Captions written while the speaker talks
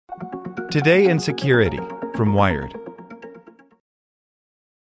Today in Security from Wired.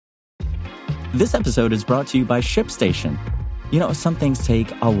 This episode is brought to you by ShipStation. You know, some things take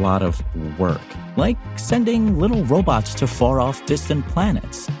a lot of work, like sending little robots to far-off distant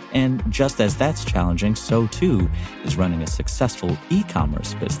planets. And just as that's challenging, so too is running a successful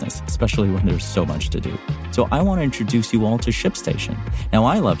e-commerce business, especially when there's so much to do. So I want to introduce you all to ShipStation. Now,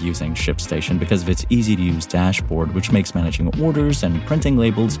 I love using ShipStation because of its easy-to-use dashboard, which makes managing orders and printing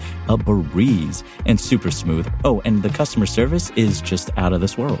labels a breeze and super smooth. Oh, and the customer service is just out of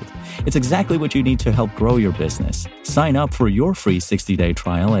this world. It's exactly what you need to help grow your business. Sign up for your free 60-day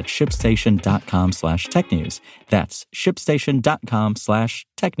trial at shipstation.com/technews. That's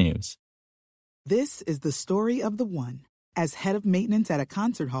shipstation.com/technews. This is the story of the one. As head of maintenance at a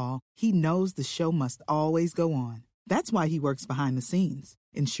concert hall, he knows the show must always go on. That's why he works behind the scenes,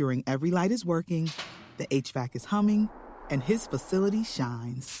 ensuring every light is working, the HVAC is humming, and his facility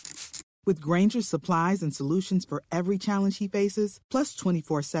shines. With Grainger's supplies and solutions for every challenge he faces, plus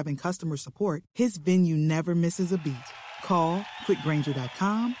 24/7 customer support, his venue never misses a beat. Call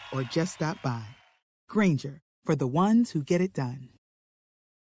quickgrainger.com or just stop by. Grainger, for the ones who get it done.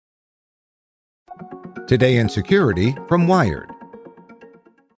 Today in Security from Wired.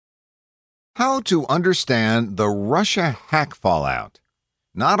 How to understand the Russia hack fallout.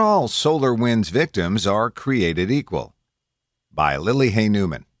 Not all SolarWinds victims are created equal. By Lily Hay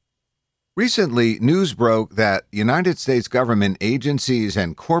Newman. Recently, news broke that United States government agencies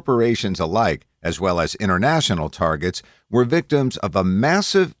and corporations alike, as well as international targets, were victims of a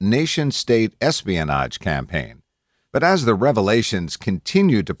massive nation-state espionage campaign. But as the revelations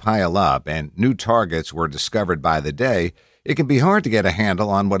continued to pile up and new targets were discovered by the day, it can be hard to get a handle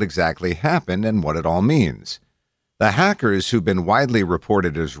on what exactly happened and what it all means. The hackers, who've been widely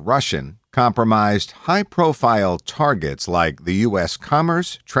reported as Russian, compromised high-profile targets like the U.S.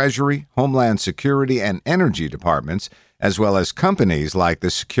 Commerce, Treasury, Homeland Security, and Energy departments, as well as companies like the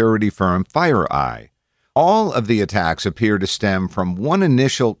security firm FireEye. All of the attacks appear to stem from one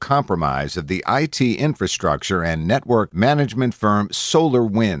initial compromise of the IT infrastructure and network management firm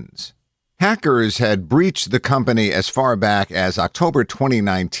SolarWinds. Hackers had breached the company as far back as October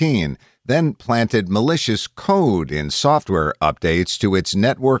 2019, then planted malicious code in software updates to its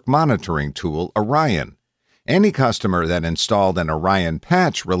network monitoring tool, Orion. Any customer that installed an Orion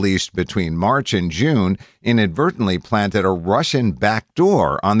patch released between March and June inadvertently planted a Russian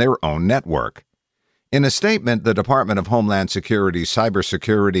backdoor on their own network. In a statement, the Department of Homeland Security's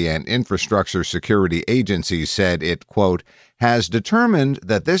Cybersecurity and Infrastructure Security Agency said it, quote, has determined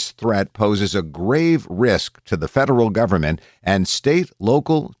that this threat poses a grave risk to the federal government and state,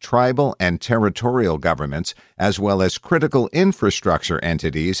 local, tribal, and territorial governments, as well as critical infrastructure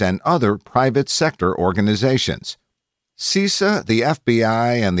entities and other private sector organizations. CISA, the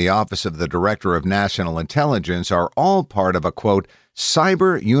FBI, and the Office of the Director of National Intelligence are all part of a, quote,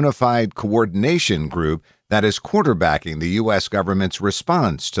 Cyber Unified Coordination Group that is quarterbacking the U.S. government's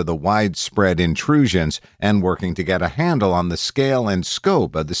response to the widespread intrusions and working to get a handle on the scale and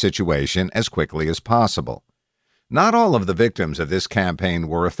scope of the situation as quickly as possible. Not all of the victims of this campaign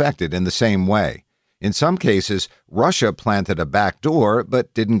were affected in the same way. In some cases, Russia planted a backdoor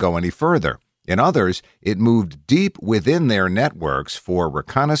but didn't go any further. In others, it moved deep within their networks for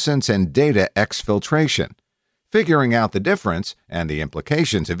reconnaissance and data exfiltration. Figuring out the difference and the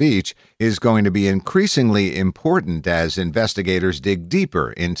implications of each is going to be increasingly important as investigators dig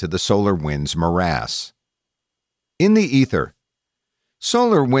deeper into the SolarWinds morass. In the ether.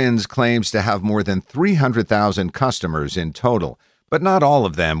 SolarWinds claims to have more than 300,000 customers in total, but not all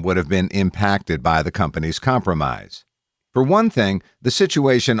of them would have been impacted by the company's compromise. For one thing, the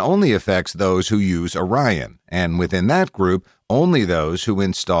situation only affects those who use Orion, and within that group, only those who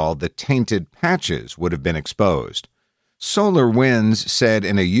installed the tainted patches would have been exposed. SolarWinds said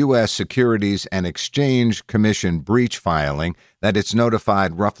in a U.S. Securities and Exchange Commission breach filing that it's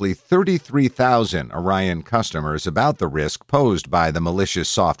notified roughly 33,000 Orion customers about the risk posed by the malicious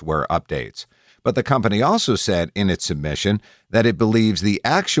software updates. But the company also said in its submission that it believes the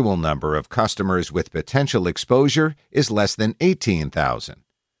actual number of customers with potential exposure is less than 18,000.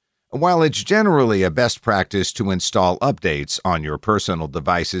 While it's generally a best practice to install updates on your personal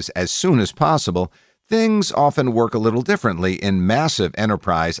devices as soon as possible, things often work a little differently in massive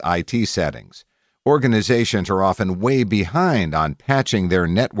enterprise IT settings. Organizations are often way behind on patching their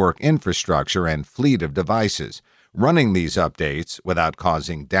network infrastructure and fleet of devices. Running these updates without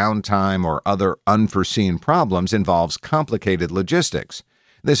causing downtime or other unforeseen problems involves complicated logistics.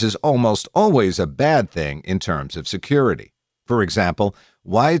 This is almost always a bad thing in terms of security. For example,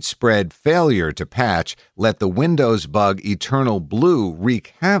 widespread failure to patch let the Windows bug Eternal Blue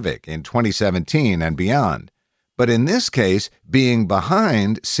wreak havoc in 2017 and beyond. But in this case, being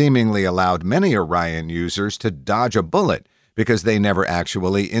behind seemingly allowed many Orion users to dodge a bullet because they never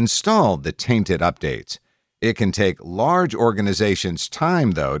actually installed the tainted updates. It can take large organizations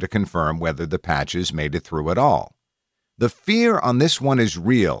time, though, to confirm whether the patches made it through at all. The fear on this one is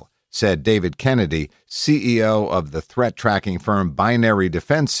real, said David Kennedy, CEO of the threat tracking firm Binary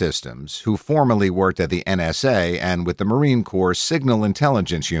Defense Systems, who formerly worked at the NSA and with the Marine Corps Signal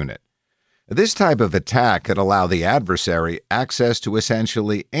Intelligence Unit. This type of attack could allow the adversary access to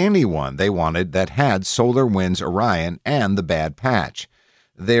essentially anyone they wanted that had SolarWinds Orion and the bad patch.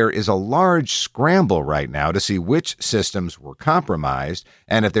 There is a large scramble right now to see which systems were compromised,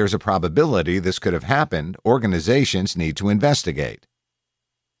 and if there's a probability this could have happened, organizations need to investigate.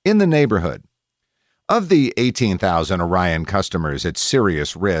 In the neighborhood. Of the 18,000 Orion customers at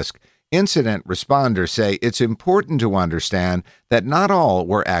serious risk, incident responders say it's important to understand that not all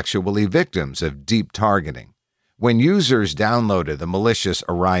were actually victims of deep targeting. When users downloaded the malicious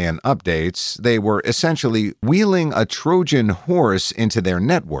Orion updates, they were essentially wheeling a Trojan horse into their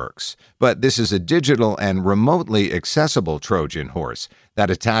networks. But this is a digital and remotely accessible Trojan horse that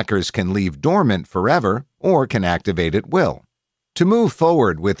attackers can leave dormant forever or can activate at will. To move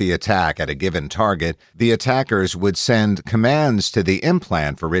forward with the attack at a given target, the attackers would send commands to the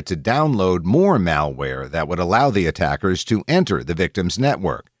implant for it to download more malware that would allow the attackers to enter the victim's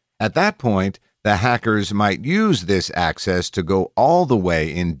network. At that point, the hackers might use this access to go all the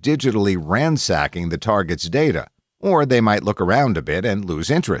way in digitally ransacking the target's data, or they might look around a bit and lose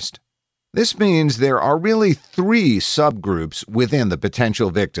interest. This means there are really three subgroups within the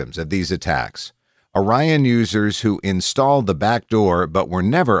potential victims of these attacks. Orion users who installed the backdoor but were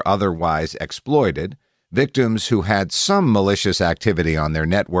never otherwise exploited, victims who had some malicious activity on their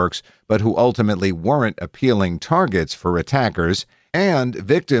networks but who ultimately weren't appealing targets for attackers, and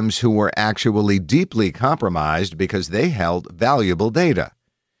victims who were actually deeply compromised because they held valuable data.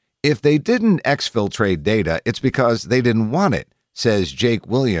 If they didn't exfiltrate data, it's because they didn't want it, says Jake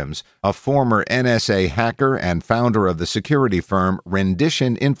Williams, a former NSA hacker and founder of the security firm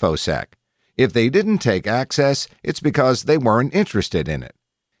Rendition InfoSec. If they didn't take access, it's because they weren't interested in it.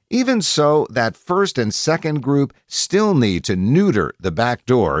 Even so, that first and second group still need to neuter the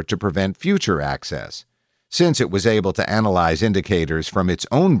backdoor to prevent future access. Since it was able to analyze indicators from its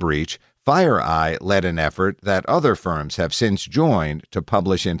own breach, FireEye led an effort that other firms have since joined to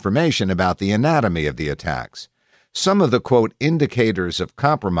publish information about the anatomy of the attacks. Some of the, quote, indicators of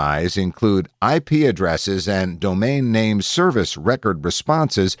compromise include IP addresses and domain name service record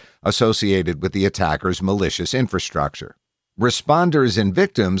responses associated with the attacker's malicious infrastructure. Responders and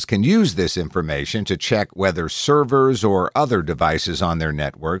victims can use this information to check whether servers or other devices on their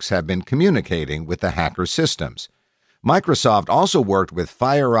networks have been communicating with the hacker systems. Microsoft also worked with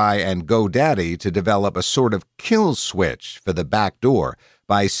FireEye and GoDaddy to develop a sort of kill switch for the backdoor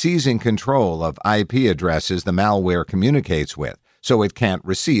by seizing control of IP addresses the malware communicates with, so it can't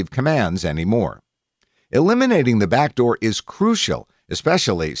receive commands anymore. Eliminating the backdoor is crucial,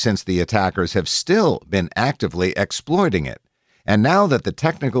 especially since the attackers have still been actively exploiting it. And now that the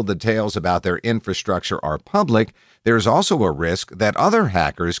technical details about their infrastructure are public, there's also a risk that other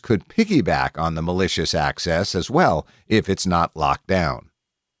hackers could piggyback on the malicious access as well if it's not locked down.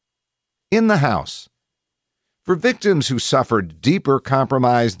 In the house. For victims who suffered deeper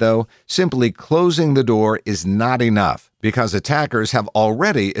compromise, though, simply closing the door is not enough because attackers have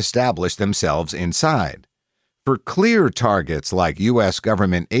already established themselves inside. For clear targets like U.S.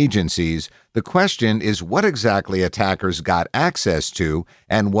 government agencies, the question is what exactly attackers got access to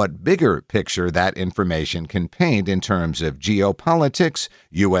and what bigger picture that information can paint in terms of geopolitics,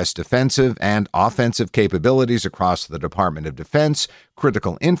 U.S. defensive and offensive capabilities across the Department of Defense,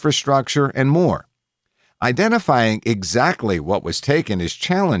 critical infrastructure, and more. Identifying exactly what was taken is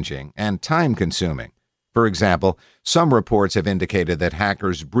challenging and time-consuming. For example, some reports have indicated that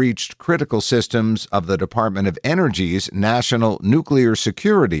hackers breached critical systems of the Department of Energy's National Nuclear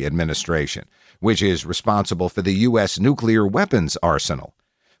Security Administration, which is responsible for the U.S. nuclear weapons arsenal.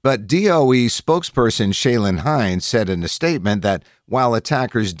 But DOE spokesperson Shaylin Hines said in a statement that while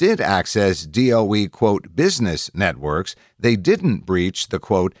attackers did access DOE, quote, business networks, they didn't breach the,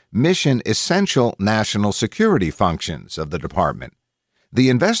 quote, mission-essential national security functions of the department. The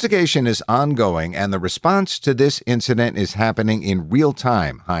investigation is ongoing, and the response to this incident is happening in real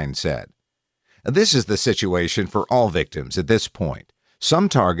time, Hines said. This is the situation for all victims at this point. Some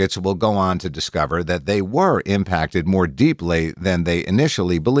targets will go on to discover that they were impacted more deeply than they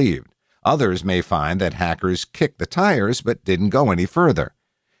initially believed. Others may find that hackers kicked the tires but didn't go any further.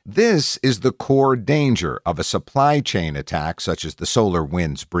 This is the core danger of a supply chain attack such as the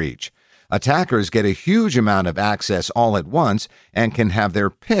SolarWinds breach. Attackers get a huge amount of access all at once and can have their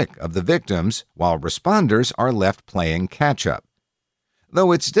pick of the victims, while responders are left playing catch-up.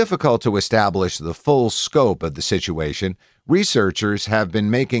 Though it's difficult to establish the full scope of the situation, researchers have been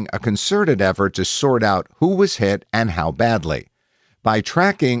making a concerted effort to sort out who was hit and how badly. By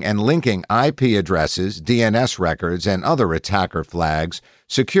tracking and linking IP addresses, DNS records, and other attacker flags,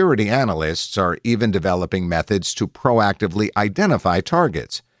 security analysts are even developing methods to proactively identify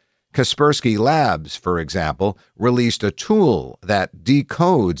targets. Kaspersky Labs, for example, released a tool that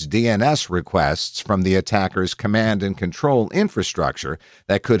decodes DNS requests from the attacker's command and control infrastructure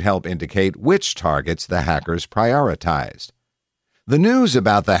that could help indicate which targets the hackers prioritized. The news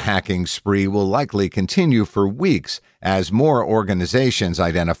about the hacking spree will likely continue for weeks as more organizations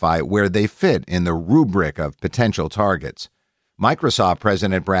identify where they fit in the rubric of potential targets. Microsoft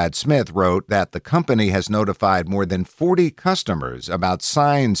President Brad Smith wrote that the company has notified more than 40 customers about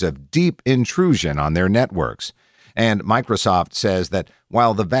signs of deep intrusion on their networks. And Microsoft says that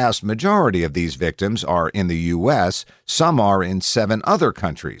while the vast majority of these victims are in the U.S., some are in 7 other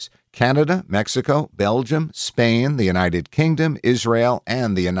countries: Canada, Mexico, Belgium, Spain, the United Kingdom, Israel,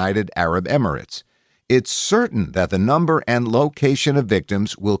 and the United Arab Emirates. It's certain that the number and location of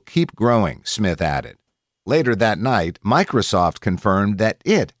victims will keep growing, Smith added. Later that night, Microsoft confirmed that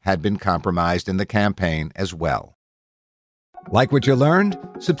it had been compromised in the campaign as well. Like what you learned?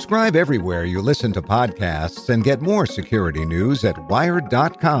 Subscribe everywhere you listen to podcasts and get more security news at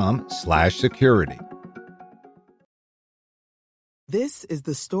wired.com/security. This is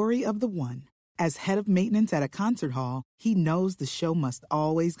the story of the one. As head of maintenance at a concert hall, he knows the show must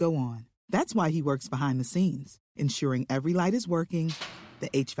always go on. That's why he works behind the scenes, ensuring every light is working, the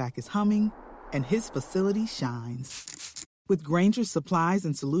HVAC is humming, and his facility shines. With Grainger's supplies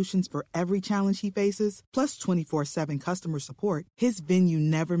and solutions for every challenge he faces, plus 24/7 customer support, his venue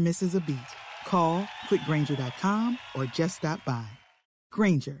never misses a beat. Call quickgrainger.com or just stop by.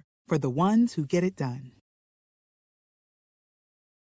 Grainger, for the ones who get it done.